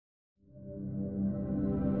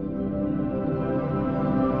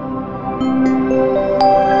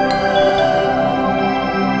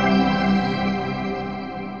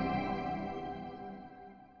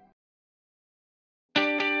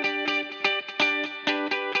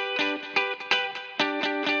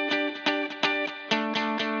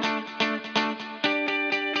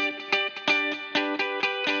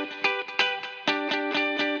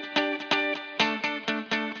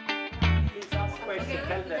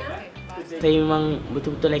Saya memang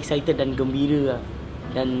betul-betul excited dan gembira lah.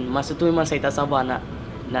 Dan masa tu memang saya tak sabar nak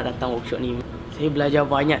datang workshop ni. Saya belajar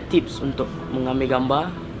banyak tips untuk mengambil gambar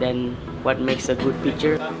dan what makes a good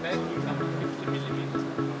picture.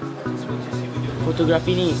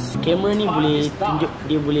 Fotografi ni, kamera ni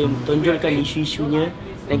boleh tonjolkan isu-isunya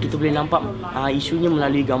dan kita boleh nampak isunya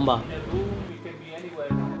melalui gambar.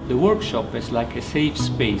 The workshop is like a safe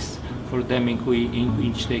space for them in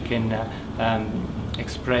which they can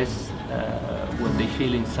express what they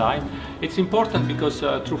feel inside. It's important because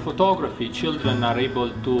through photography, children are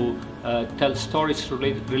able to tell stories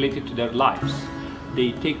related to their lives.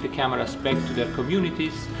 They take the cameras back to their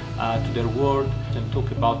communities, to their world, and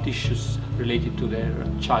talk about issues related to their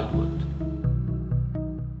childhood.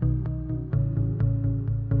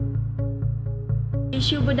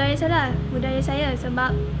 Isu budaya saya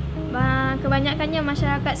sebab kebanyakannya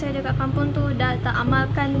masyarakat saya dekat kampung tu dah tak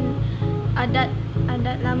amalkan adat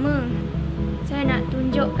lama. Saya nak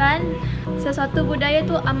tunjukkan sesuatu budaya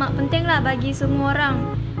tu amat penting lah bagi semua orang.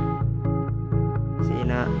 Saya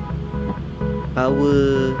nak bawa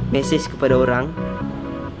mesej kepada orang,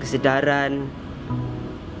 kesedaran,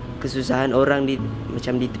 kesusahan orang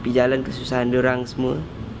macam di tepi jalan, kesusahan diorang semua.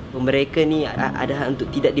 Mereka ni ada hak untuk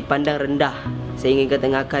tidak dipandang rendah. Saya ingin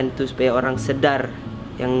ketengahkan tu supaya orang sedar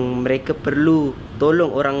yang mereka perlu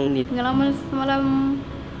tolong orang ni. Pengalaman semalam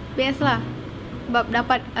best lah. Sebab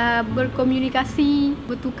dapat berkomunikasi,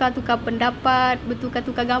 bertukar-tukar pendapat,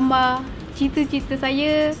 bertukar-tukar gambar. Cita-cita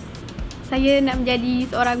saya nak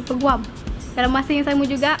menjadi seorang peguam. Dalam masa yang sama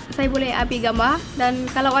juga, saya boleh ambil gambar. Dan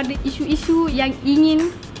kalau ada isu-isu yang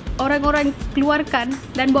ingin orang-orang keluarkan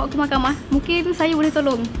dan bawa ke mahkamah, mungkin itu saya boleh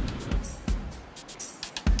tolong.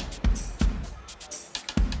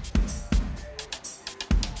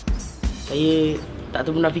 Saya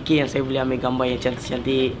tak pernah fikir yang saya boleh ambil gambar yang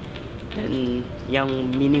cantik-cantik dan yang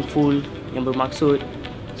meaningful, yang bermaksud.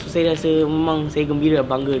 So saya rasa memang saya gembira,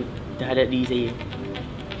 bangga terhadap diri saya.